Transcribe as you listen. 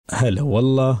هلا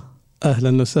والله،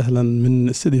 أهلا وسهلا من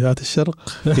استديوهات الشرق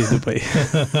في دبي.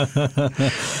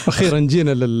 أخيرا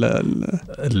جينا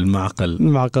المعقل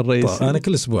الرئيسي. أنا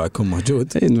كل أسبوع أكون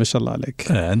موجود. ما شاء الله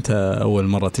عليك. أنت أول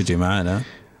مرة تجي معنا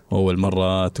وأول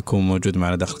مرة تكون موجود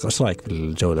معنا داخل. إيش رأيك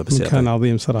بالجولة بالسيارة؟ كان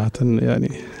عظيم صراحة،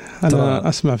 يعني أنا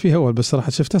أسمع فيها أول بس صراحة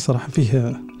شفتها صراحة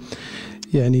فيها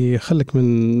يعني خلك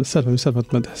من سالفة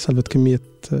مدح، سالفة كمية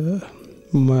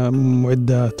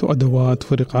معدات وأدوات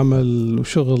وفريق عمل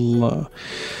وشغل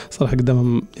صراحة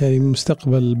قدامهم، يعني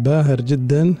مستقبل باهر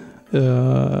جدا.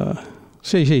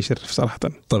 شيء يشرف صراحة.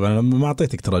 طبعا أنا ما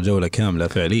أعطيتك ترى جولة كاملة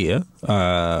فعلية،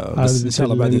 بس إن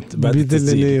شاء الله بعد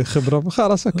بيدلني خبرة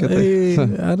خلاص أكيد.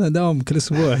 أنا داوم كل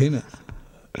أسبوع هنا،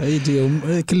 يجي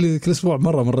كل أسبوع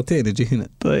مرتين يجي هنا.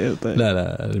 طيب.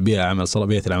 لا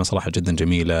بيئة العمل صراحة جدا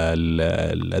جميلة.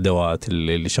 الأدوات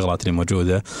الشغلات اللي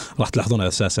موجودة راح تلاحظون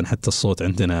أساسا حتى الصوت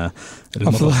عندنا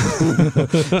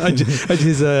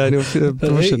أجهزة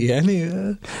يعني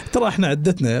ترى إحنا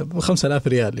عدتنا 5000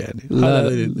 ريال يعني.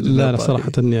 لا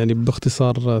صراحة يعني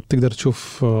باختصار تقدر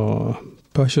تشوف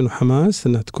باشن وحماس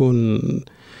أنها تكون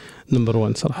نمبر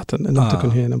 1 صراحة، أنها تكون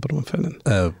هي نمبر 1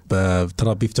 فعلا.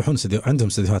 ترى بيفتحون عندهم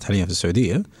استديوهات حاليا في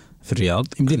السعودية في الرياض،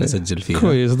 يمدينا نسجل فيها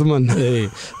كويس ضمن.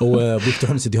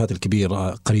 وبيفتحون الاستديوهات الكبيرة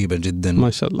قريبا جدا ما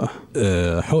شاء الله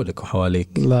حولك وحواليك.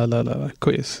 لا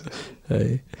كويس.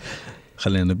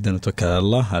 خلينا نبدأ نتوكل على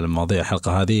الله على مواضيع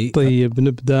الحلقة هذه. طيب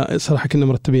نبدأ. صراحة كنا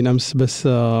مرتبين أمس، بس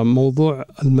موضوع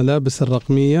الملابس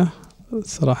الرقمية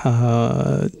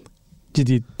صراحة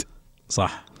جديد،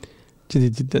 صح،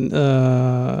 جديد جدا.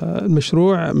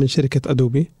 المشروع من شركة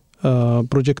أدوبي،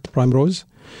 بروجكت برايم روز.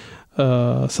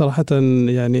 صراحة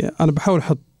يعني أنا بحاول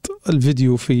أحط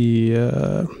الفيديو في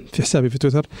حسابي في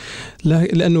تويتر،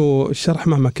 لأنه الشرح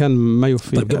مهما كان ما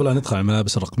يوفي. طيب قبل أن ندخل على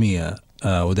الملابس الرقمية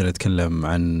ودنا نتكلم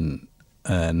عن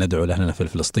ندعو لأهلنا في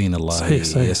فلسطين، الله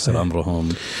صحيح. ييسر أمرهم.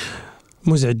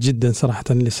 مزعج جدا صراحة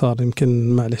اللي صار، يمكن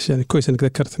معلش يعني كويس أنك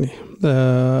ذكرتني.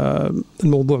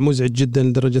 الموضوع مزعج جدا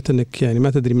لدرجة أنك يعني ما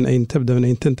تدري من أين تبدأ من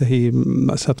أين تنتهي.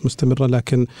 مأساة مستمرة،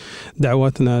 لكن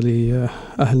دعواتنا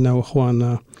لأهلنا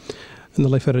وأخواننا أن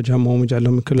الله يفرج همهم ويجعل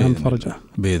لهم من كل هم فرجا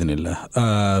بإذن الله.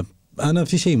 أنا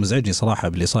في شيء مزعجني صراحة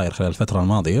باللي صاير خلال الفترة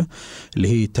الماضية، اللي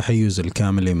هي التحيز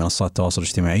الكامل لمنصات التواصل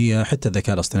الاجتماعي. حتى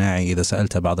الذكاء الاصطناعي إذا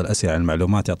سألته بعض الأسئلة عن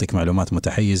المعلومات يعطيك معلومات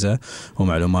متحيزة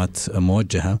ومعلومات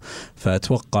موجهة.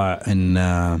 فأتوقع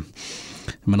أن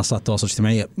منصات التواصل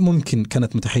الاجتماعي ممكن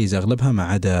كانت متحيزة أغلبها، ما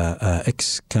عدا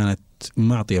إكس كانت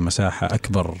معطية مساحة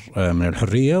أكبر من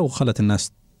الحرية وخلت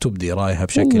الناس تبدي رأيها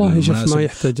بشكل مناسب. ما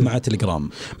يحتاج مع تليجرام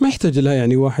ما يحتاج لها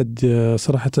يعني واحد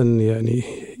صراحة يعني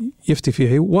يفتي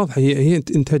فيها. واضح هي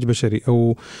إنتاج بشري،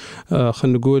 أو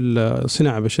خلينا نقول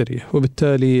صناعة بشرية،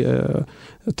 وبالتالي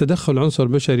تدخل عنصر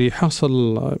بشري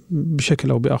حاصل بشكل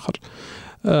أو بآخر.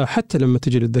 حتى لما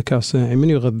تجي للذكاء الصناعي من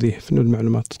يغذيه في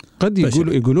المعلومات؟ قد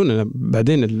يقولون أن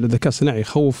بعدين الذكاء الصناعي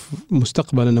يخوف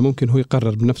مستقبلا أنه ممكن هو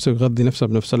يقرر بنفسه ويغذي نفسه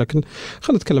بنفسه. لكن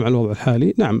خلينا نتكلم عن الوضع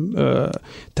الحالي. نعم،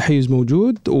 تحيز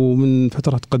موجود ومن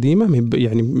فترات قديمة،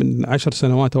 يعني من 10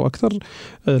 سنوات أو أكثر.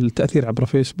 التأثير عبر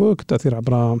فيسبوك، التأثير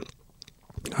عبر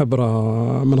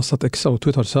منصة إكس أو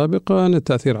تويتر سابقا،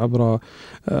 التأثير عبر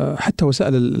حتى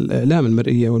وسائل الإعلام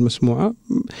المرئية والمسموعة.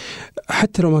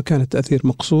 حتى لو ما كان التأثير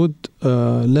مقصود،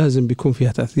 لازم بيكون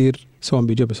فيها تأثير سواء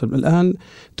بإيجابي أو سلبي. الآن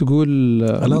تقول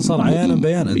الآن صار عيانا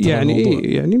بيانا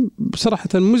يعني بصراحة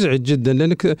مزعج جدا،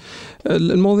 لأنك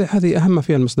المواضيع هذه أهم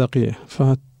فيها المصداقية،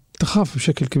 فتخاف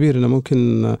بشكل كبير أنه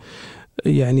ممكن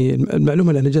يعني المعلومة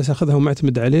اللي أنا جالس أخذها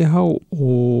ومعتمد عليها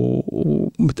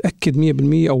ومتأكد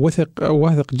 100% أو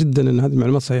واثق جدا أن هذه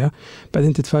المعلومات صحيحة،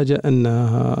 بعدين تتفاجأ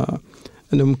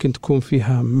أنه ممكن تكون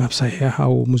فيها ما صحيحة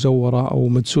أو مزورة أو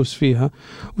مدسوس فيها.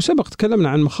 وسبق تكلمنا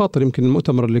عن مخاطر، يمكن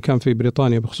المؤتمر اللي كان في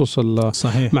بريطانيا بخصوص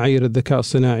معايير الذكاء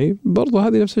الصناعي، برضو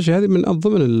هذه نفس الشيء. هذه من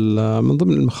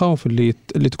ضمن المخاوف اللي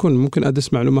تكون ممكن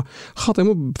أدس معلومة خاطئة،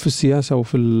 مو في السياسة أو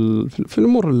في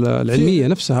الأمور العلمية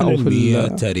نفسها أو في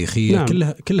التاريخية.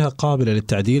 نعم. كلها قابلة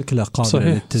للتعديل، كلها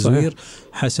قابلة للتزوير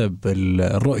حسب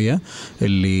الرؤية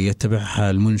اللي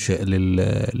يتبعها المنشئ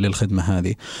للخدمة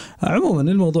هذه. عموما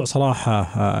الموضوع صراحة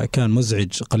كان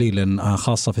مزعج قليلا،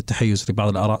 خاصة في التحيز في بعض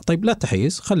الآراء. طيب لا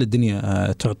تحيز، خلي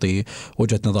الدنيا تعطي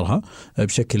وجهة نظرها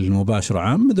بشكل مباشر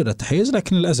وعام بدون التحيز.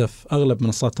 لكن للأسف أغلب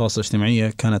منصات التواصل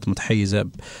الاجتماعي كانت متحيزة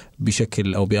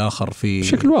بشكل أو بآخر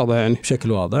بشكل واضح يعني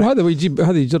بشكل واضح. وهذا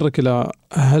هذا يجرك إلى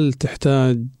هل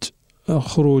تحتاج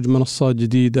خروج منصات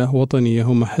جديدة وطنية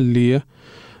ومحلية؟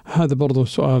 هذا برضو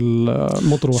سؤال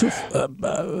مطروح. شوف،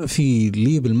 في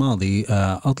لي بالماضي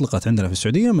أطلقت عندنا في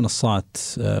السعودية منصات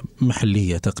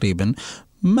محلية تقريبا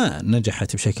ما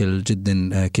نجحت بشكل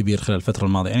جدا كبير خلال الفترة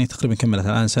الماضية، يعني تقريبا كملت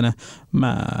الآن سنة،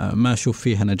 ما أشوف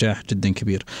فيها نجاح جدا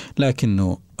كبير.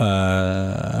 لكنه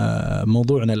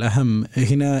موضوعنا الأهم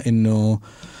هنا إنه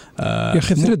يا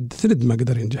أخي ثريد ما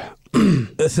قدر ينجح.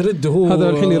 ثريد هو هذا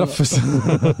الحين يرفس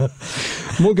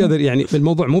مو قادر، يعني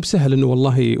الموضوع مو بسهل إنه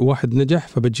والله واحد نجح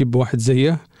فبتجيب واحد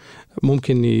زيه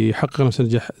ممكن يحقق نفس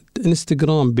النجاح.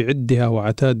 انستغرام بعدها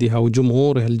وعتادها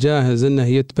وجمهورها الجاهز انه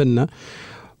يتبنى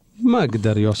ما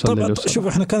قدر يوصل. طبعا شوف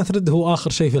احنا كانت رد هو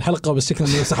اخر شيء في الحلقه، بس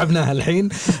شكلنا انه سحبناها الحين.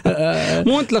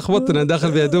 مو انت لخبطتنا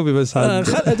داخل في ادوبي بس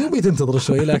ادوبي تنتظر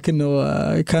شوي،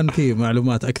 لكنه كان في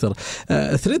معلومات اكثر.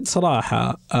 ثريد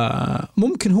صراحه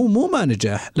ممكن هو مو ما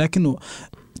نجح، لكنه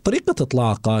طريقة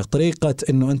إطلاقه، طريقة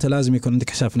إنه أنت لازم يكون عندك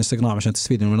حساب في انستغرام عشان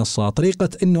تستفيد من المنصة، طريقة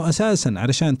إنه أساساً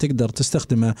علشان تقدر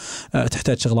تستخدمه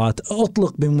تحتاج شغلات،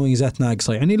 أطلق بمميزات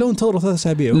ناقصة. يعني لو انتظروا 3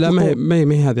 أسابيع لا ما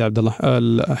هي هذه عبد الله.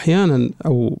 أحياناً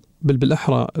أو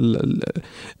بالأحرى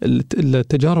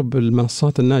التجارب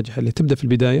المنصات الناجحة اللي تبدأ في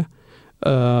البداية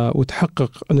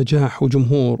وتحقق نجاح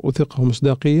وجمهور وثقة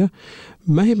ومصداقية،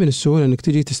 ما هي من السهولة إنك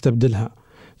تجي تستبدلها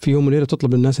في يوم وليلة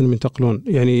تطلب الناس أن ينتقلون.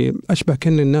 يعني أشبه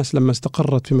كأن الناس لما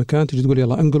استقرت في مكان تجي تقول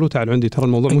يلا انقلوا تعالوا عندي، ترى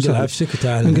الموضوع انقل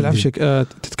عفشك.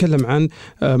 تتكلم عن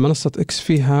منصة إكس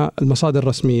فيها المصادر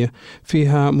الرسمية،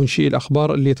 فيها منشئي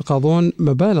الأخبار اللي يتقاضون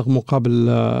مبالغ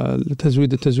مقابل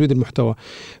تزويد المحتوى،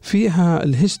 فيها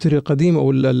الهيستوري القديم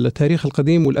أو التاريخ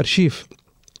القديم والأرشيف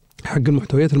حق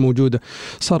المحتويات الموجودة.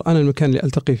 صار أنا المكان اللي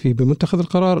ألتقي فيه بمتخذ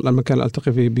القرار، المكان اللي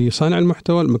ألتقي فيه بصانع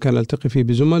المحتوى، المكان اللي ألتقي فيه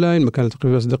بزملائي، المكان اللي ألتقي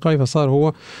فيه بأصدقائي، فصار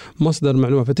هو مصدر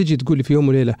معلومة. فتجي تقول لي في يوم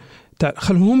وليلة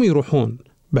خلهم يروحون،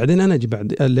 بعدين أنا أجي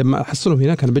بعد لما أحصلهم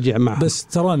هناك أنا بجي معهم. بس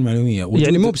ترى المعلومية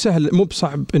يعني مو بسهل، مو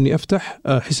بصعب إني أفتح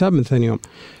حساب من ثاني يوم،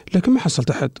 لكن ما حصلت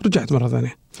أحد، رجعت مرة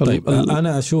ثانية. طيب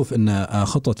أنا أشوف أن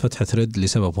خطوة فتح ثريد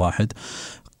لسبب واحد،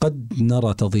 قد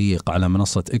نرى تضييق على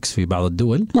منصة إكس في بعض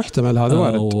الدول، محتمل هذا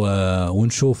وارد،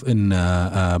 ونشوف إن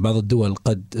بعض الدول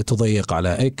قد تضيق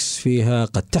على إكس فيها،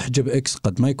 قد تحجب إكس،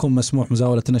 قد ما يكون مسموح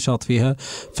مزاولة النشاط فيها،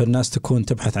 فالناس تكون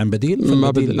تبحث عن بديل. ما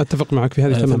أتفق معك في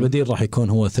هذه تماما. فالبديل راح يكون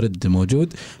هو ثريد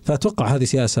موجود. فأتوقع هذه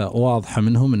سياسة واضحة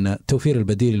منهم، إن توفير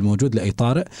البديل الموجود لأي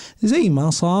طارئ، زي ما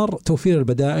صار توفير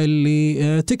البدائل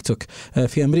لتيك توك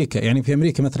في أمريكا. يعني في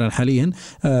أمريكا مثلا حاليا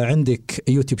عندك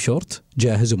يوتيوب شورت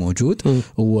جاهز وموجود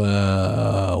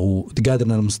وقادر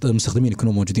ان المستخدمين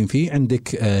يكونوا موجودين فيه،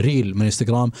 عندك ريل من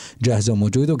انستغرام جاهزه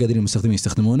وموجوده وقادرين المستخدمين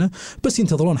يستخدمونه، بس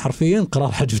ينتظرون حرفيا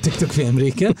قرار حجب تيك توك في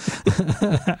امريكا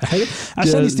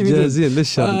عشان يستفيدون.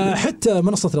 حتى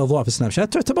منصه الاضواء في سناب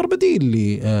شات تعتبر بديل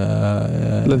ل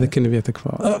لا ذكرني بيها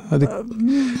تكفى هذه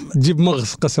تجيب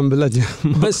مغص قسم بالله.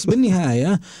 بس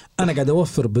بالنهايه انا قاعد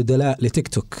اوفر بدلاء لتيك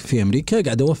توك في امريكا،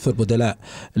 قاعد اوفر بدلاء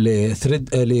لثريد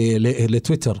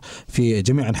لتويتر في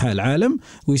جميع انحاء العالم،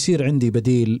 ويصير عندي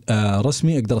بديل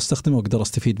رسمي أقدر أستخدمه وأقدر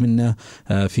أستفيد منه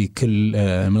في كل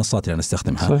المنصات اللي أنا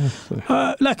أستخدمها.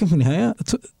 صحيح. لكن في النهاية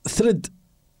ثريد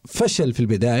فشل في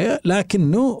البداية،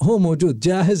 لكنه هو موجود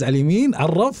جاهز على اليمين على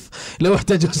الرف لو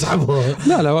احتاجوا يسحبه.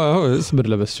 لا هو اصبر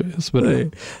له بس شوي اصبر.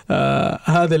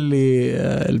 هذا اللي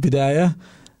البداية.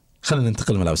 خلينا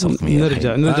ننتقل للملابس الرقمية.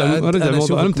 نرجع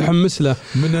الموضوع. أنا متحمس له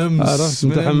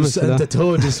متحمس أنت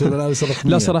تهوجس في الملابس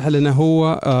الرقمية. لا صراحة لأنه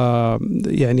هو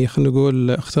يعني خلينا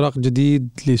نقول اختراق جديد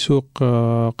لسوق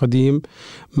قديم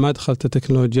ما دخلت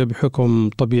التكنولوجيا بحكم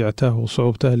طبيعته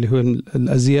وصعوبته اللي هو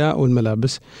الأزياء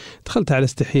والملابس، دخلت على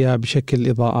استحياء بشكل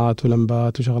إضاءات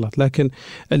ولمبات وشغلات. لكن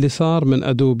اللي صار من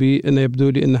أدوبي إنه يبدو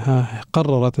لي إنها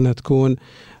قررت أنها تكون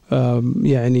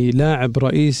يعني لاعب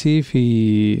رئيسي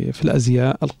في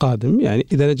الأزياء القادم. يعني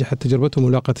إذا نجحت تجربتهم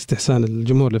ولاقت استحسان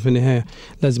الجمهور، في النهاية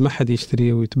لازم أحد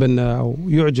يشتري ويتبنى أو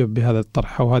يعجب بهذا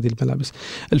الطرح أو هذه الملابس.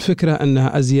 الفكرة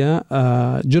أنها أزياء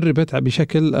جربت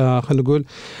بشكل خلينا نقول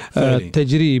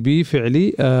تجريبي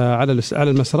فعلي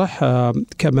على المسرح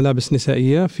كملابس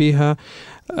نسائية فيها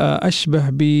أشبه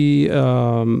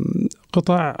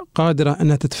بقطع قادرة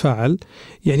أنها تتفاعل،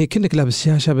 يعني كأنك لابس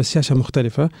شاشة بس شاشة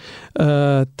مختلفة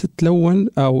تتلون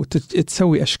أو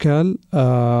تسوي أشكال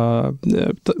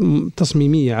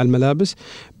تصميمية على الملابس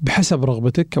بحسب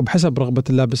رغبتك أو بحسب رغبة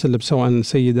اللابس اللي سواء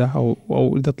سيدة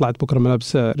أو إذا طلعت بكرة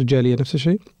ملابس رجالية نفس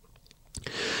الشيء.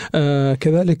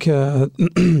 كذلك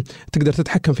تقدر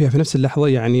تتحكم فيها في نفس اللحظة.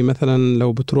 يعني مثلا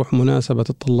لو بتروح مناسبة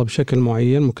تتطلب شكل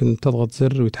معين ممكن تضغط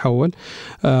زر ويتحول،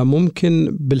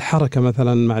 ممكن بالحركة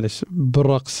مثلا معلش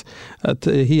بالرقص.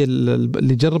 هي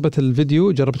اللي جربت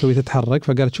الفيديو جربت وهي تتحرك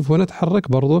فقالت شوف وانا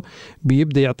اتحرك برضو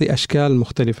بيبدأ يعطي أشكال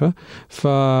مختلفة.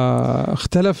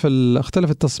 فاختلف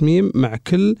التصميم مع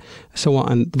كل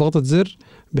سواء ضغطة زر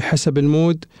بحسب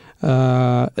المود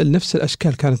نفس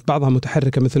الأشكال كانت بعضها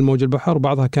متحركة مثل موج البحر،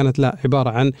 وبعضها كانت لا، عبارة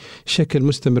عن شكل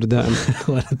مستمر دائم.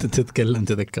 وأنت تتكلم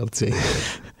تذكرت شيء،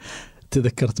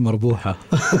 تذكرت مربوحة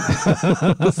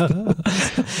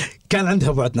كان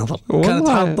عندها بعد نظر،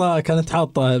 كانت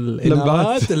حاطة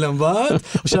اللمبات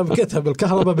وشبكتها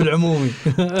بالكهرباء بالعمومي.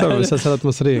 طبعا مسلسلات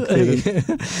مصرية كثير.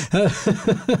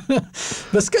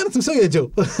 بس كانت مسوية جو.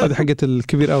 هذه حقت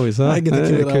الكبير قوي صح؟ حقت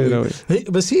الكبير قوي.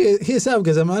 بس هي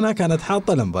سابقة زمانها كانت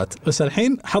حاطة لمبات، بس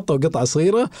الحين حطوا قطعة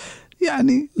صغيرة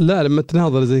يعني. لا لما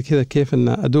تناظر زي كذا كيف ان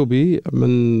ادوبي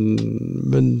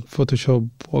من فوتوشوب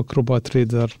واكروبات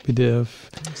ريدر PDF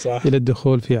صح. الى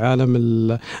الدخول في عالم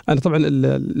انا طبعا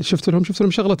شفت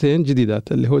لهم شغلتين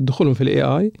جديدات، اللي هو دخولهم في الاي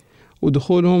اي،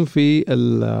 ودخولهم في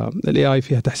الاي اي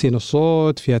فيها تحسين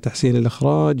الصوت، فيها تحسين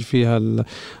الاخراج، فيها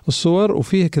الصور،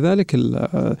 وفيها كذلك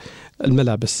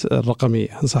الملابس الرقميه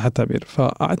ان صح التعبير.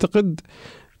 فاعتقد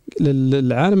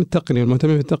للعالم التقني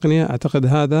والمهتمين في التقنيه، اعتقد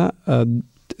هذا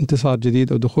انتصار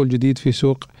جديد أو دخول جديد في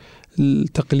سوق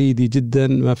التقليدي جدا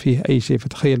ما فيه أي شيء.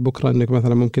 فتخيل بكرة أنك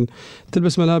مثلا ممكن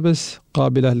تلبس ملابس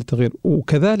قابلة للتغيير،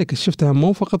 وكذلك شفتها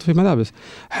مو فقط في ملابس،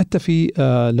 حتى في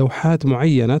لوحات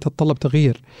معينة تتطلب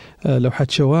تغيير،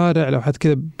 لوحات شوارع، لوحات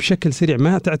كذا بشكل سريع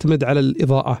ما تعتمد على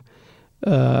الإضاءة،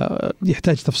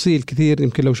 يحتاج تفصيل كثير.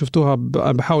 يمكن لو شفتوها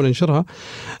بحاول انشرها،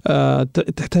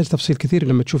 تحتاج تفصيل كثير.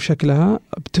 لما تشوف شكلها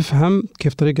بتفهم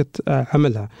كيف طريقة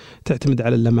عملها، تعتمد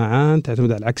على اللمعان،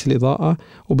 تعتمد على عكس الإضاءة،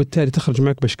 وبالتالي تخرج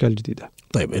معك بأشكال جديدة.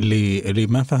 طيب اللي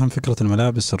ما فهم فكرة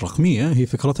الملابس الرقمية، هي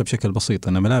فكرتها بشكل بسيط،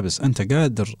 أن ملابس أنت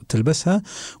قادر تلبسها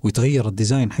ويتغير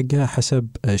الديزاين حقها حسب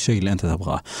الشيء اللي أنت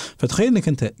تبغاه. فتخيل أنك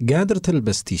أنت قادر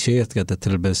تلبس تيشيرت، قادر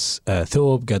تلبس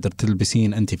ثوب، قادر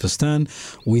تلبسين أنت فستان،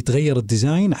 ويتغير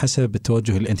الديزاين حسب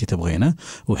التوجه اللي أنت تبغينه،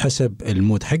 وحسب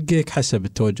المود حقك، حسب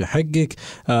التوجه حقك.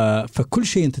 فكل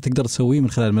شيء أنت تقدر تسويه من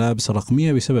خلال الملابس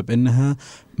الرقمية، بسبب أنها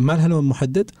ما لها لون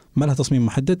محدد، ما لها تصميم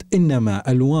محدد،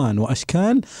 إنما ألوان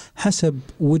وأشكال حسب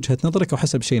وجهة نظرك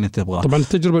وحسب الشيء أنت تبغاه. طبعا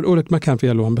التجربة الأولى ما كان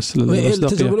فيها ألوان، بس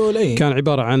التجربة الأولى كان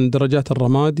عبارة عن درجات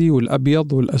الرمادي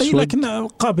والأبيض والأسود، لكن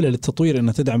قابلة للتطوير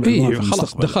أن تدعم الألوان في المستقبل.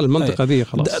 خلاص دخل المنطقة ذي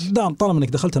خلاص، طالما أنك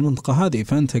دخلت المنطقة هذه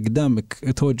فأنت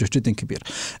قدامك توجه جدا كبير.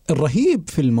 الرهيب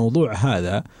في الموضوع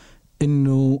هذا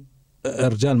إنه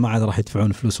الرجال ما عاد راح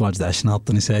يدفعون فلوس واجد على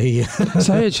شنط نسائية.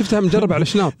 صحيح، شفتها مجرب على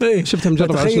شنط. شفتها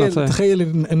مجرب على شنط. تخيل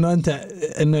إنه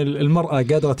إن المرأة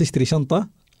قادرة تشتري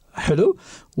شنطة حلو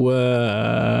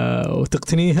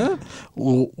وتقتنيها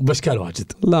وبأشكال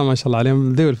واجد. لا ما شاء الله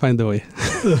عليهم، they will find a way.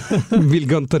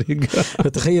 بيلقون طريق.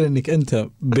 فتخيل إنك أنت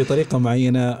بطريقة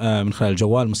معينة من خلال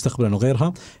الجوال مستقبلا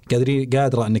وغيرها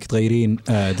قادرة إنك تغيرين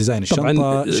ديزاين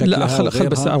الشنطة، شكلها. لا خل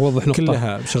بس أوضح نقطة.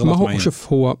 كلها بشغلات ما هو معينة.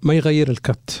 شوف، هو ما يغير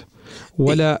الكت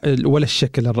ولا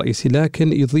الشكل الرئيسي،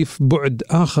 لكن يضيف بعد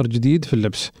آخر جديد في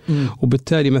اللبس.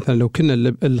 وبالتالي مثلا لو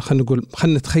كنا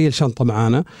خلينا نتخيل شنطة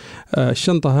معانا،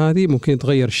 الشنطة هذه ممكن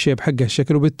تغير الشيب حقها،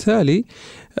 الشكل، وبالتالي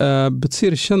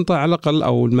بتصير الشنطة على الأقل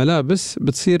أو الملابس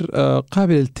بتصير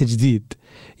قابلة للتجديد.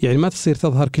 يعني ما تصير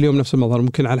تظهر كل يوم نفس المظهر،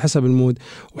 ممكن على حسب المود،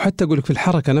 وحتى أقولك في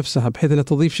الحركة نفسها، بحيث أنها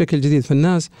تضيف شكل جديد.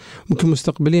 فالناس ممكن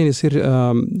مستقبليا يصير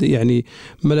يعني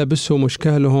ملابسهم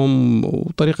واشكالهم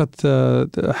وطريقة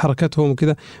حركتهم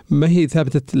وكذا ما هي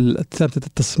ثابتة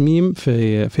التصميم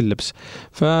في اللبس.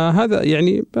 فهذا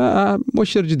يعني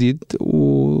مؤشر جديد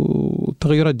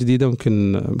وتغيرات جديدة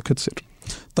ممكن تصير.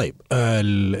 طيب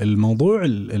الموضوع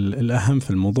الأهم في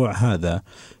الموضوع هذا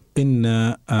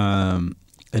إن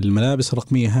الملابس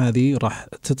الرقمية هذه راح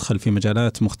تدخل في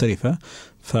مجالات مختلفة.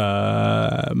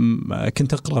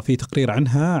 فكنت أقرأ في تقرير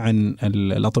عنها عن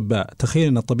الأطباء. تخيل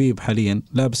أن الطبيب حاليا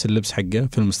لابس اللبس حقه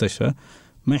في المستشفى،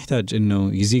 ما يحتاج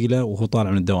أنه يزيله وهو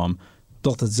طالع من الدوام،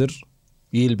 بضغطة زر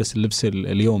يلبس اللبس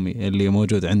اليومي اللي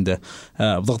موجود عنده،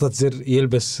 بضغطة زر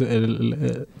يلبس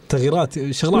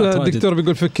التغييرات، شغلات. الدكتور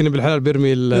بيقول فكني بالحلال،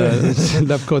 بيرمي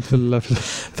اللاب كوت في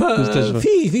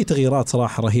المستشفى. في تغييرات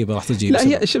صراحة رهيبة راح تجي. لا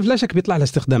هي شوف، لا شك بيطلع لها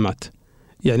استخدامات،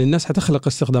 يعني الناس حتخلق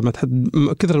استخدامات،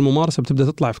 كثر الممارسة بتبدأ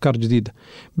تطلع أفكار جديدة.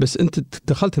 بس أنت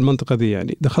دخلت المنطقة دي،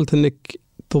 يعني دخلت أنك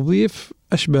تضيف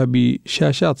أشبه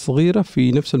بشاشات صغيرة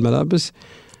في نفس الملابس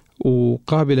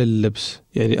وقابلة لللبس.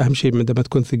 يعني أهم شيء عندما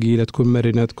تكون ثقيلة، تكون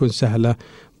مرنة، تكون سهلة.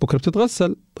 بكرة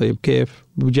بتتغسل، طيب كيف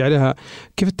بيجي عليها؟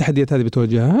 كيف التحديات هذه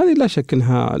بتواجهها؟ هذه لا شك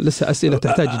أنها لسه أسئلة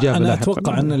تحتاج إجابة. أنا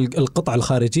أتوقع أن القطعة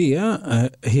الخارجية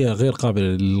هي غير قابلة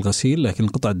للغسيل، لكن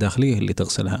القطعة الداخلية اللي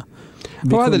تغسلها.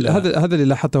 هذا اللي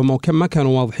لاحظته، ما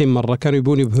كانوا واضحين مرة، كانوا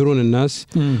يبون يبهرون الناس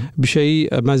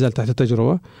بشيء ما زال تحت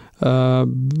التجربة.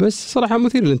 بس صراحة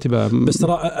مثير للانتباه. بس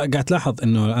ترى قاعد تلاحظ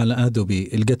إنه على أدوبي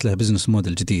لقيت له بزنس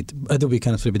موديل جديد. أدوبي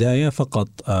كانت في البداية فقط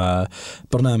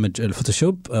برنامج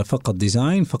الفوتوشوب، فقط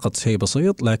ديزاين، فقط شيء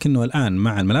بسيط، لكنه الآن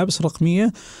مع الملابس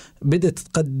الرقمية بدأت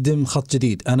تقدم خط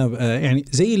جديد. أنا يعني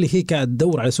زي اللي هي قاعد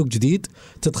تدور على سوق جديد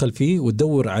تدخل فيه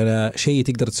وتدور على شيء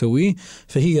تقدر تسويه،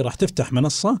 فهي راح تفتح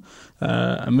منصة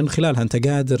من خلالها أنت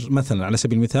قادر مثلا على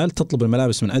سبيل المثال تطلب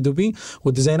الملابس من أدوبي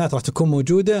والديزاينات راح تكون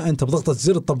موجودة، أنت بضغطة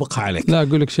زر تطبقها عليك. لا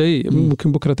أقول لك شيء،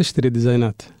 ممكن بكرة تشتري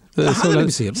ديزاينات،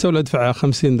 سولا ادفع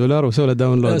 $50 وسولا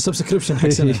داونلود سبسكريبشن حق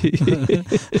سنة.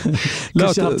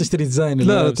 كل شهر تشتري ديزاين.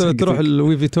 لا تروح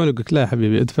الوي فيتون يقول لك لا يا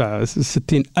حبيبي ادفع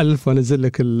 60,000 وانزل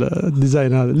لك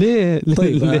الديزاين هذا. ليه؟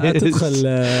 طيب ليه؟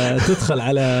 تدخل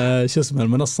على شو اسمه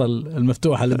المنصة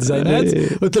المفتوحة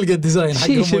للديزاينات وتلقى الديزاين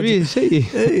حقهم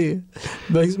شيء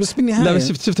بس بالنهاية. لا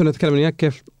بس شفت أنا أتكلم إياك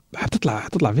كيف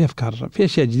حتطلع فيها أفكار، في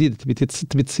أشياء جديدة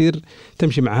تبي تصير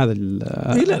تمشي مع هذا.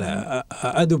 لا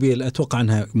أدوبي أتوقع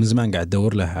أنها من زمان قاعد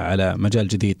تدور لها على مجال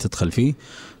جديد تدخل فيه،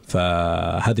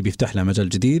 فهذا بيفتح لها مجال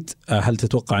جديد. هل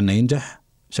تتوقع أنه ينجح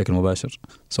بشكل مباشر؟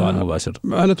 سؤال مباشر.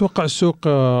 أنا أتوقع السوق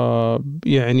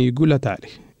يعني يقول لا تعالي،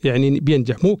 يعني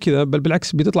بينجح، مو كذا بل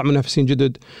بالعكس بتطلع منافسين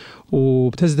جدد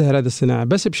وبتزدهر هذا الصناعة،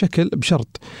 بس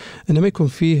بشرط أنه ما يكون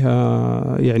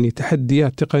فيها يعني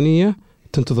تحديات تقنية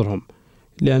تنتظرهم،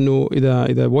 لأنه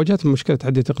إذا واجهت مشكلة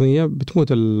تحدي تقنية بتموت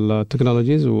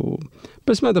التكنولوجيز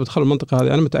بس ما بتدخل المنطقة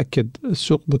هذه. أنا متأكد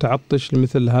السوق متعطش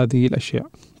لمثل هذه الأشياء.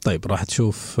 طيب راح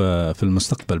تشوف في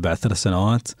المستقبل بعد 3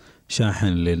 سنوات شاحن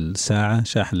للساعة،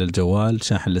 شاحن للجوال،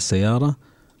 شاحن للسيارة،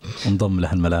 انضم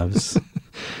لها الملابس.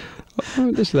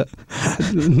 ليش لا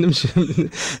نمشي؟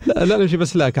 لا نمشي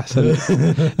بس لاك أحسن.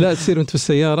 لا تصير أنت في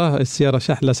السيارة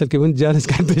شاحن لاسلكي وأنت جالس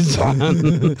قاعد بالشحن.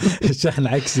 الشحن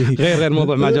عكسي. غير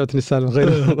موضوع ما جاوبتني السالفة.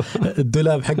 غير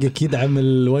الدولاب حقك يدعم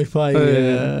الواي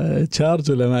فاي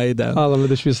تشارج ولا ما يدعم؟ هذا ما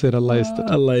ادري ايش بيصير.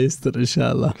 الله يستر ان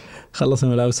شاء الله. خلصنا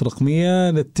الملابس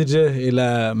الرقمية، نتجه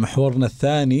إلى محورنا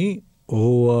الثاني،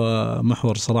 وهو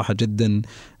محور صراحة جدا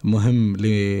مهم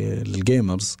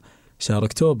للجيمرز. شهر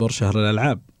أكتوبر شهر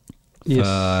الألعاب،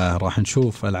 فراح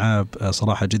نشوف ألعاب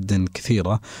صراحة جدا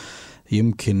كثيرة.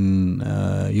 يمكن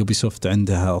يوبيسوفت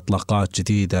عندها إطلاقات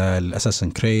جديدة لأساسن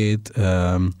كريد،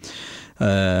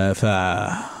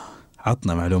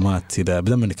 فعطنا معلومات إذا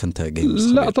بدأ منك أنت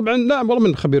جيمرز. لا طبعا لا والله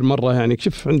من خبير مرة، يعني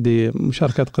شوف عندي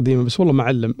مشاركات قديمة بس والله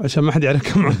معلم عشان ما حد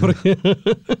يعرف كم عمري.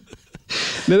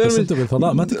 بس انتم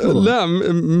بالفضاء ما تكبرون. لا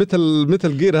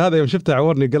مثل جير هذا يوم شفته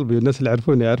عورني قلبي، والناس اللي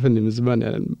يعرفوني يعرفني من زمان،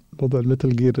 يعني موضوع المثل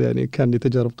جير يعني كان لي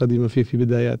تجارب قديمة في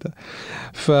بداياته.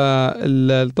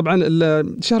 فطبعا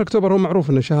شهر أكتوبر هو معروف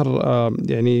انه شهر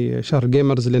يعني شهر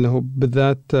جيمرز، لانه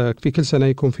بالذات في كل سنة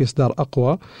يكون في اصدار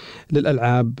اقوى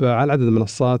للالعاب على عدد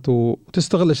المنصات،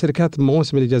 وتستغل الشركات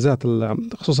مواسم الاجازات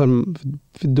خصوصا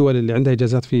في الدول اللي عندها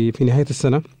اجازات في نهاية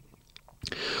السنة،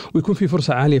 ويكون في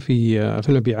فرصة عالية في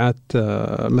المبيعات.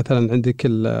 مثلا عندك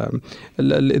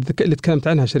اللي تكلمت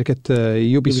عنها شركة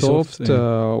يوبيسوفت،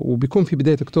 وبيكون في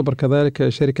بداية أكتوبر كذلك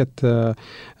شركة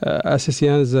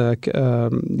أساسيانز،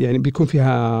 يعني بيكون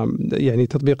فيها يعني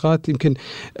تطبيقات. يمكن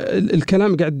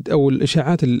الكلام قاعد أو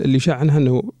الإشاعات اللي شاع عنها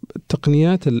أنه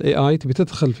تقنيات AI تبي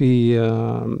تدخل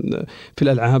في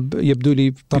الألعاب، يبدو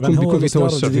لي بيكون في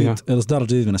توسع فيها. الإصدار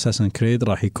الجديد من أساسن كريد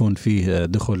راح يكون فيه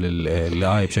دخول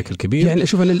AI بشكل كبير. يعني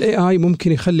أشوف أن ال AI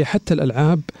ممكن يخلي حتى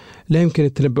الألعاب لا يمكن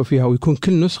التنبؤ فيها، ويكون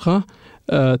كل نسخة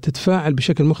تتفاعل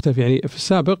بشكل مختلف. يعني في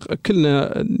السابق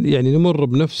كلنا يعني نمر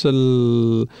بنفس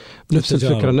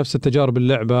الفكرة، نفس التجارب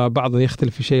اللعبة، بعضنا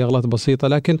يختلف في شيء أغلاط بسيطة،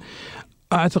 لكن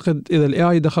أعتقد إذا ال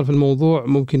AI دخل في الموضوع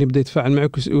ممكن يبدأ يتفاعل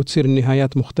معك وتصير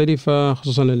النهايات مختلفة،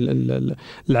 خصوصا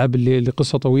الألعاب اللي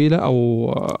قصة طويلة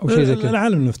أو شيء زي كذا.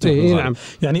 العالم المفتوح. نعم.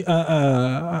 يعني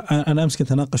أنا أمس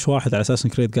كنت أناقش واحد على أساس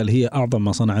كريد قال هي أعظم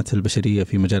ما صنعته البشرية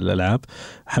في مجال الألعاب.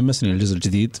 حمسني الجزء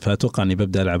الجديد، فأتوقع أني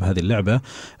ببدأ ألعب هذه اللعبة.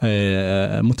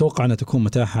 متوقع أنها تكون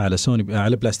متاحة على سوني،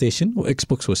 على بلاي ستيشن وإكس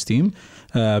بوكس وستيم.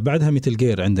 بعدها ميتل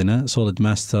جير عندنا سوليد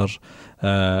ماستر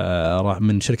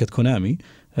من شركة كونامي.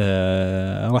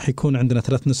 راح يكون عندنا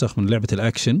 3 نسخ من لعبة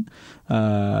الأكشن.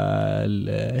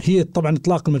 هي طبعا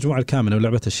إطلاق المجموعة الكاملة،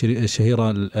 ولعبة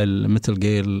الشهيرة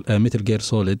الميتل جير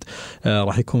سوليد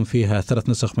راح يكون فيها 3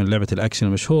 نسخ من لعبة الأكشن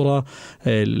المشهورة.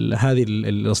 هذه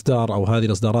الإصدار أو هذه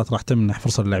الإصدارات راح تمنح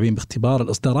فرصة للاعبين باختبار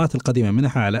الإصدارات القديمة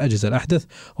منها على أجهزة الأحدث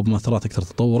وبمؤثرات أكثر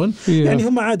تطورا. يعني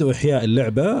هم عادوا إحياء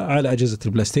اللعبة على أجهزة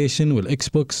البلاي ستيشن والإكس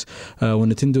بوكس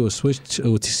والنينتندو وسويتش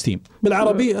وستيم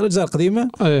بالعربي. الأجزاء القديمة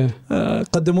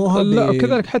قدموها. لا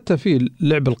وكذلك حتى في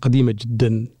اللعبة القديمة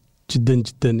جدا جدا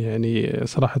جدا، يعني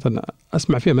صراحة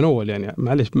أسمع فيها من أول، يعني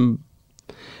معلش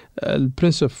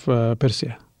البرنس اوف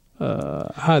بيرسيا،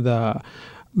 هذا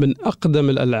من أقدم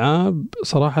الألعاب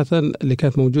صراحة اللي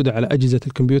كانت موجودة على أجهزة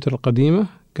الكمبيوتر القديمة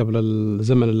قبل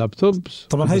الزمن اللابتوب.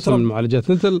 طبعا هي ترى المعالجات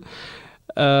انتل.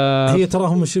 هي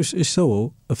تراهم ايش سووا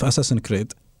في اساسن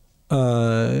كريد.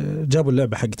 جابوا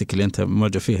اللعبة حقتك اللي أنت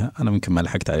معجب فيها، أنا ممكن ما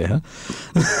لحقت عليها.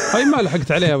 أي ما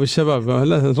لحقت عليها بالشباب،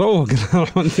 لا روق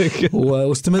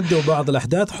واستمدوا بعض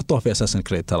الأحداث حطوها في أساسن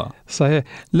كريد ترى. صحيح.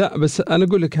 لا بس أنا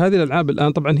أقول لك هذه الألعاب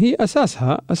الآن طبعا هي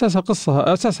أساسها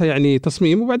قصة، أساسها يعني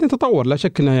تصميم وبعدين تطور، لا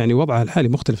شك أنها يعني وضعها الحالي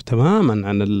مختلف تماما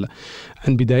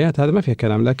عن بدايات، هذا ما فيها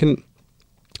كلام. لكن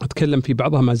أتكلم في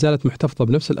بعضها ما زالت محتفظة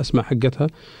بنفس الأسماء حقتها،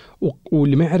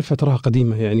 واللي ما يعرفها تراها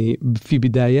قديمة يعني في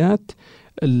بدايات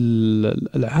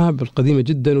الألعاب القديمة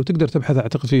جدا. وتقدر تبحث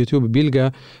أعتقد في يوتيوب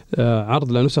بيلقى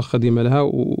عرض لنسخ قديمة لها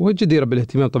وجديرة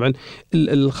بالاهتمام. طبعا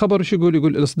الخبر ايش يقول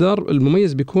الإصدار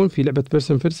المميز بيكون في لعبة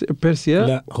بيرسيا.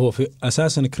 لا هو في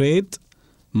أساسن كريد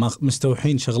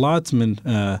مستوحين شغلات من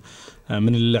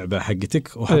اللعبة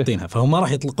حقتك وحاطينها، فهم ما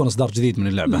راح يطلقون إصدار جديد من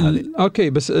اللعبة هذه. أوكي،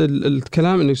 بس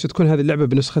الكلام إنه ستكون هذه اللعبة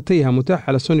بنسختيها متاحة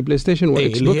على سوني بلاي ستيشن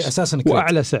وإكس بوكس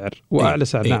وأعلى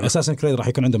سعر نعم. أساسن كريد راح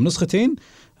يكون عندهم نسختين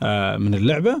من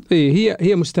اللعبة.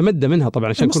 هي مستمدة منها طبعا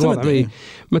عشان يكون واضح.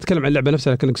 ما أتكلم عن اللعبة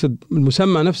نفسها، لكن أقصد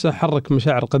المسمى نفسه حرك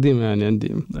مشاعر قديمة يعني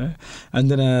عندي.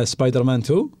 عندنا سبايدر مان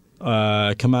 2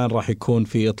 كمان راح يكون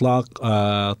في إطلاق.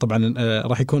 طبعا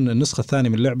راح يكون النسخة الثانية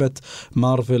من لعبة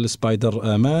مارفل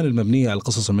سبايدر مان المبنية على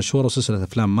القصص المشهورة وسلسلة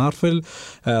أفلام مارفل.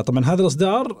 طبعا هذا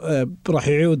الإصدار راح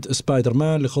يعود سبايدر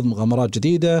مان لخوض مغامرات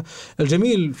جديدة.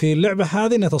 الجميل في اللعبة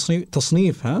هذه أن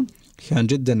تصنيفها كان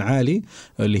جدا عالي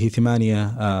اللي هي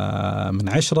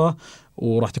 8/10،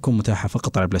 وراح تكون متاحة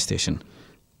فقط على بلاي ستيشن.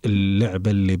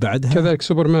 اللعبة اللي بعدها كذلك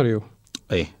سوبر ماريو.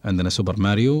 اي عندنا سوبر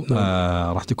ماريو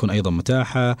راح تكون ايضا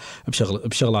متاحه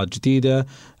بشغلات جديده.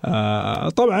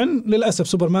 طبعا للاسف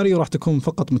سوبر ماريو راح تكون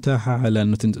فقط متاحه على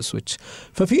نينتندو سويتش.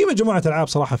 ففي مجموعه العاب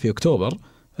صراحه في اكتوبر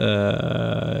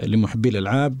لمحبي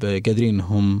الالعاب قادرين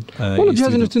انهم والله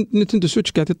جهاز نينتندو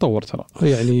سويتش قاعد يتطور ترى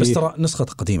يعني، بس ترى نسخه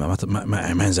قديمه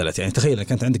ما نزلت. يعني تخيل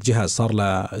كانت عندك جهاز صار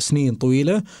له سنين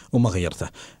طويله وما غيرته.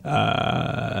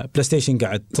 بلاي ستيشن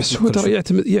قاعد، بس هو ترى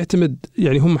يعتمد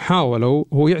يعني هم حاولوا،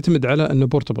 هو يعتمد على انه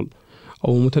بورتبل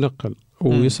او متنقل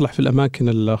ويصلح في الاماكن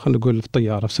اللي خلينا نقول في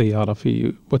طياره في سياره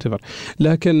في whatever.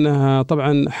 لكن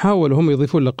طبعا حاولوا هم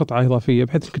يضيفون له قطعه اضافيه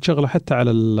بحيث انك تشغله حتى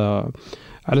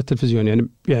على التلفزيون.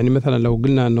 يعني مثلا لو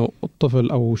قلنا انه الطفل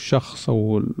او الشخص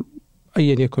او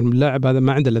ايا يكن اللاعب هذا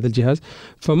ما عنده الا هذا الجهاز،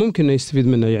 فممكن انه يستفيد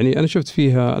منه. يعني انا شفت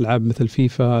فيها العاب مثل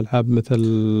فيفا، العاب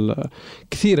مثل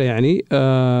كثيره يعني.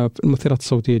 المؤثرات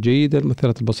الصوتيه جيده،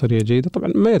 المؤثرات البصريه جيده.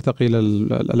 طبعا ما يرتقي الى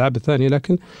الالعاب الثانيه،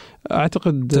 لكن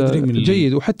اعتقد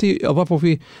جيد. وحتى اضافوا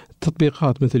فيه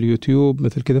تطبيقات مثل يوتيوب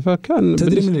مثل كذا. فكان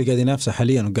تدري من اللي قاعد ينافسه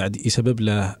حاليا وقاعد يسبب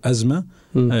له ازمه؟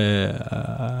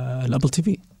 الابل تي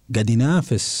في قاعد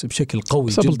ينافس بشكل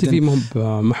قوي جدا. ابل تي في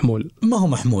ما هو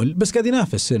محمول بس قاعد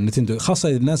ينافس نتندو، خاصة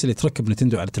الناس اللي تركب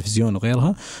نتندو على التلفزيون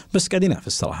وغيرها. بس قاعد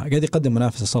ينافس صراحة، قاعد يقدم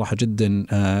منافسة صراحة جدا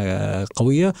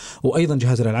قوية. وأيضا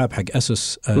جهاز الألعاب حق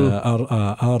أسوس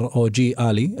ROG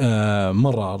آلي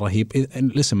مرة رهيب.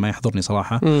 الاسم ما يحضرني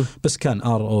صراحة بس كان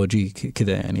ROG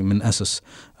كذا يعني من أسوس،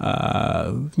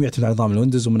 يعتمد على نظام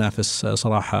الويندوز ومنافس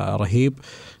صراحة رهيب.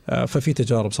 ففي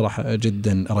تجارب صراحة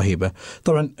جدا رهيبة.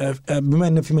 طبعا بما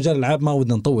أن في مجال الألعاب ما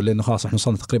ودنا نطول لأنه خلاص احنا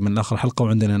وصلنا تقريبا من آخر حلقة،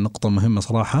 وعندنا نقطة مهمة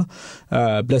صراحة.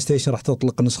 بلاي ستيشن راح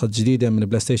تطلق نسخة جديدة من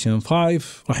بلاي ستيشن 5،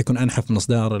 راح يكون أنحف من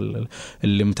إصدار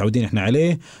اللي متعودين احنا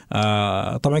عليه.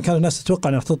 طبعا كان الناس تتوقع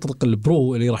أن راح تطلق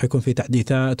البرو اللي راح يكون فيه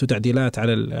تحديثات وتعديلات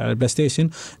على البلاي ستيشن،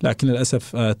 لكن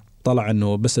للأسف طلع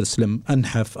أنه بس السلم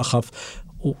أنحف أخف،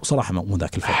 وصراحة مو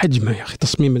ذاك الفرق. حجمه يا أخي،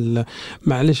 تصميم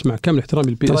معلش مع كامل احترامي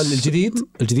البي ترى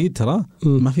الجديد ترى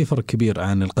ما في فرق كبير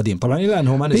عن القديم. طبعا إلى أن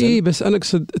هو ما نزل. بس أنا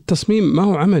أقصد التصميم ما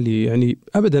هو عملي يعني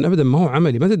أبدا ما هو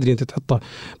عملي. ما تدري أنت تحطه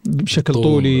بشكل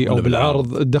طولي أو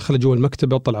بالعرض، تدخله جوا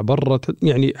المكتبة طلع برا.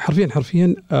 يعني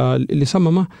حرفيا اللي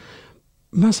صممه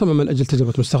ما صمم من أجل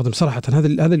تجربة مستخدم صراحة.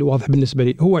 هذا اللي واضح بالنسبة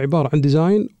لي. هو عبارة عن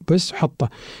ديزاين بس حطه.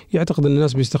 يعتقد أن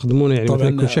الناس بيستخدمونه يعني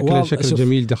مثلا يكون شكل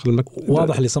جميل داخل المكتب.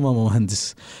 واضح اللي صممه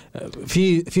مهندس.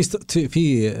 في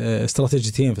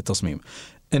استراتيجيتين في التصميم،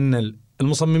 إن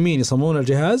المصممين يصممون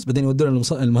الجهاز بعدين يودون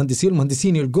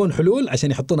المهندسين يلقون حلول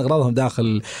عشان يحطون أغراضهم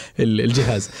داخل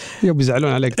الجهاز.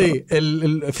 بيزعلون عليك.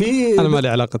 أنا ما لي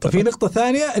علاقة. في نقطة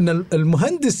ثانية إن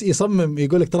المهندس يصمم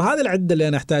يقول لك ترى هذه العدة اللي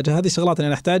أنا أحتاجها، هذه الشغلات اللي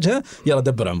أنا أحتاجها، يلا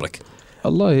دبر عمرك.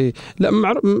 الله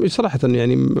لا صراحة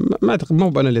يعني ما أعتقد ما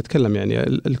هو أنا اللي أتكلم يعني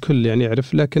الكل يعني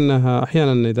يعرف، لكنها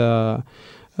أحيانا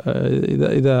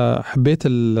إذا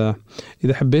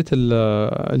حبيت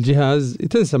الجهاز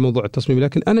تنسى موضوع التصميم.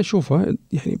 لكن أنا أشوفه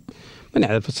يعني ما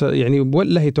نعرف يعني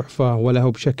ولا هي تحفة ولا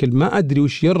هو بشكل ما أدري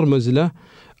وش يرمز له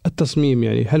التصميم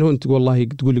يعني هل هو أنت والله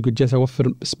تقول لي قد جالس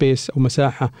أوفر سبيس أو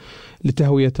مساحة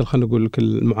لتهوية خلينا نقول لك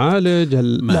المعالج؟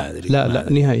 ما أدري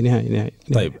لا نهائي.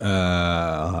 طيب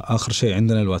آخر شيء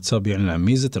عندنا الواتساب يعلن عن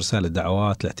ميزة إرسال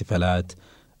الدعوات لاحتفالات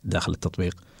داخل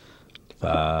التطبيق.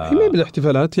 هي ما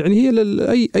بالاحتفالات يعني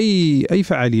هي أي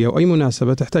فعالية أو أي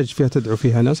مناسبة تحتاج فيها تدعو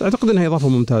فيها ناس. أعتقد أنها إضافة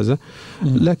ممتازة،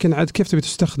 لكن عاد كيف تبي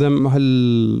تستخدم؟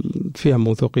 هل فيها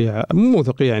موثوقية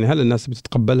يعني هل الناس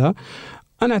بتتقبلها؟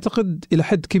 أنا أعتقد إلى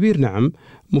حد كبير نعم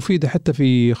مفيدة، حتى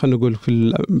في خلينا نقول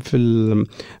في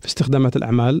استخدامات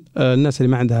الأعمال. الناس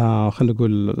اللي ما عندها خلينا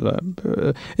نقول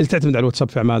اللي تعتمد على الواتساب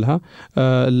في أعمالها،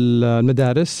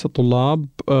 المدارس، الطلاب،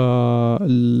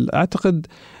 أعتقد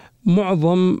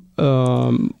معظم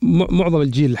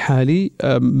الجيل الحالي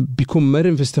بيكون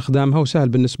مرن في استخدامها وسهل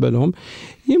بالنسبة لهم.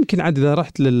 يمكن عاد إذا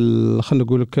رحت خلينا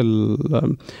نقول لك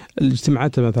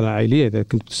الاجتماعات مثلا العائلية، إذا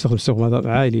كنت تستخدم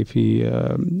عائلي في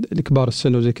الكبار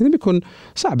السن وزي كذا بيكون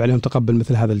صعب عليهم تقبل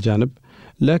مثل هذا الجانب.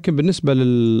 لكن بالنسبة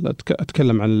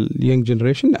أتكلم عن اليونج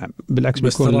جنريشن نعم بالعكس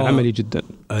بيكون عملي جدا.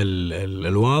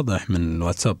 الواضح من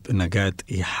واتساب إنه قاعد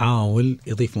يحاول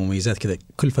يضيف مميزات كذا،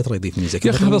 كل فترة يضيف ميزة. يا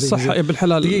أخي هذا الصح يا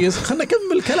بالحلال، خلنا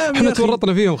نكمل كلام. احنا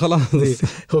تورطنا فيهم خلاص.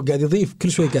 هو قاعد يضيف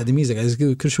كل شوي، قاعد يميزة، قاعد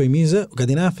يضيف كل شوي ميزة، وقاعد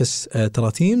ينافس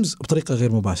ترى تيمز بطريقة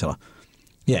غير مباشرة.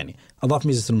 يعني أضاف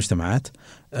ميزة المجتمعات،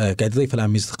 قاعد يضيف الآن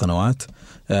ميزة القنوات،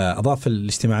 أضاف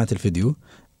الاجتماعات الفيديو،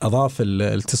 أضاف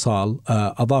الاتصال،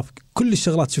 أضاف كل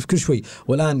الشغلات. شوف كل شوي،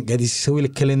 والآن قاعد يسوي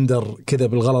لك كالندر كذا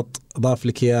بالغلط، أضاف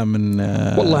لك إياه من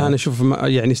والله أنا شوف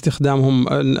يعني استخدامهم.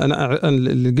 أنا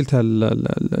اللي قلتها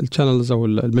الشانلز أو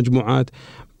المجموعات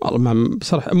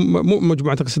بصراحة مو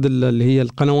مجموعة، أقصد اللي هي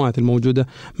القنوات الموجودة،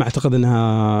 ما أعتقد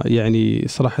أنها يعني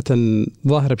صراحة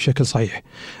ظاهرة بشكل صحيح.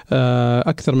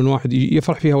 أكثر من واحد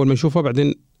يفرح فيها أول ما يشوفها،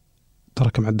 بعدين ترى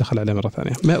كم عاد دخل عليه مرة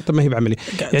ثانية. ما هي بعملي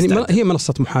يعني هي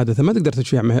منصة محادثة، ما تقدر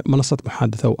تشوفها منصة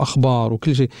محادثة وأخبار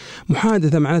وكل شيء.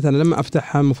 محادثة معناتها أنا لما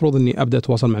أفتحها المفروض إني أبدأ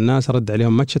أتواصل مع الناس، أرد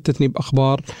عليهم، ما تشتتني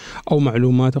بأخبار أو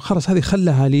معلومات. خلاص هذه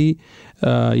خلها لي.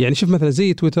 يعني شوف مثلا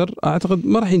زي تويتر، أعتقد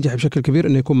ما راح ينجح بشكل كبير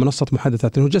إنه يكون منصة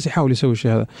محادثات، لأنه جالس يحاول يسوي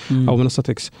شيء هذا، أو منصة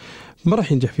إكس ما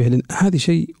راح ينجح فيها، لأن هذه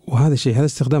شيء وهذا شيء، هذا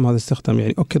استخدام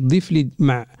يعني أوكي تضيف لي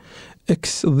مع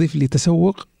إكس، تضيف لي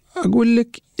تسوق، أقول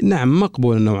لك نعم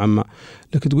مقبول نوعا ما.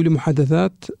 لكن تقولي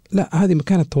محادثات لا، هذه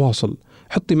مكان التواصل،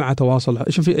 حطي معها تواصل.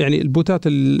 شوف يعني البوتات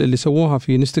اللي سووها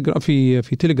في انستغرام في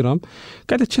تيليجرام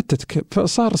قاعدة تشتتك،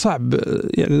 فصار صعب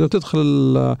يعني لو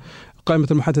تدخل قائمة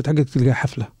المحادثات حقك تلقى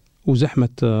حفلة وزحمة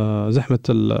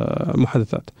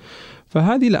المحادثات.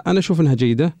 فهذه لا، أنا أشوف أنها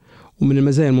جيدة ومن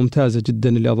المزايا الممتازة جدا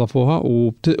اللي أضافوها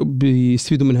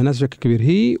وبيستفيدوا منها ناس بشكل كبير،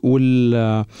 هي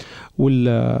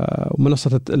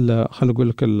ومنصة خلينا نقول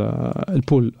لك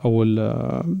البول أو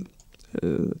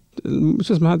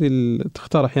شو اسمه هذه،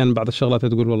 تختار أحيانا بعض الشغلات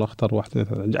تقول والله اختار واحد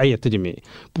عية تجميع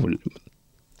بول.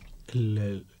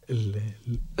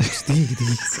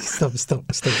 استغرب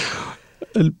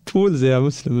البولز يا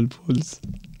مسلم، البولز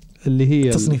اللي هي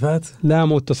التصنيفات. لا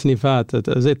مو التصنيفات،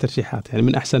 زي الترشيحات يعني،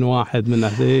 من أحسن واحد، من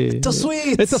أحسن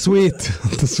التصويت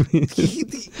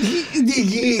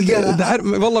دقيقة.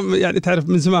 والله يعني تعرف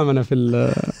من زمان أنا في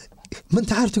ما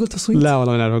أنت عارف تقول تصويت؟ لا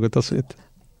والله ما أعرف أقول تصويت.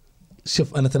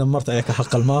 شوف أنا تنمرت عليك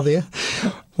الحلقة الماضية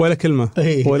ولا كلمة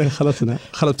ولا خلاص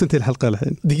تنتهي الحلقة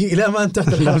الحين. دقيقة لا ما انتهت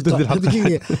الحلقة.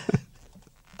 دقيقة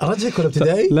أرجعك ولا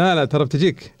ابتدائي؟ لا ترى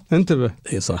بتجيك، انتبه.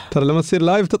 اي صح، ترى لما تصير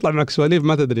لايف تطلع معك سواليف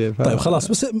ما تدري. طيب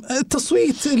خلاص، بس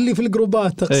التصويت اللي في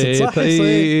الجروبات تقصد صح؟ صحيح.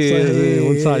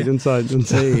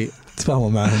 ونسايد تفاهموا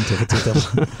معه انتم في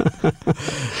تويتر.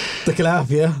 يعطيك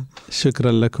العافية.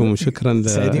 شكرا لكم وشكرا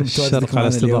للشرق على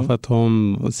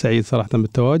استضافتهم. سعيد صراحة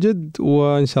بالتواجد،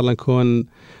 وإن شاء الله نكون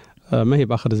ما هي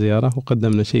بآخر زيارة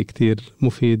وقدمنا شيء كتير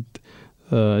مفيد.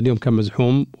 اليوم كان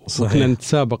مزحوم وكنا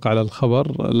نتسابق على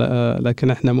الخبر،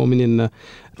 لكن احنا مؤمنين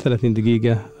 30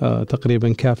 دقيقة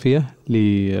تقريبا كافية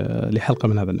لحلقة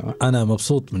من هذا النوع. أنا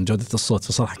مبسوط من جودة الصوت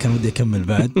بصراحة، كان ودي أكمل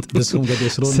بعد بس هم قاعد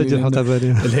يشرون سجل حلقة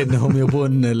ثانية لأنهم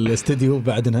يبون الاستديو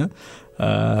بعدنا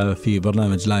في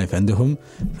برنامج لايف عندهم،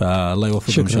 فالله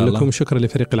يوفقكم إن شاء الله. شكرا لكم، شكرا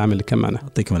لفريق العمل اللي كان معنا.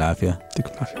 يعطيكم العافية. يعطيكم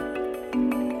العافية.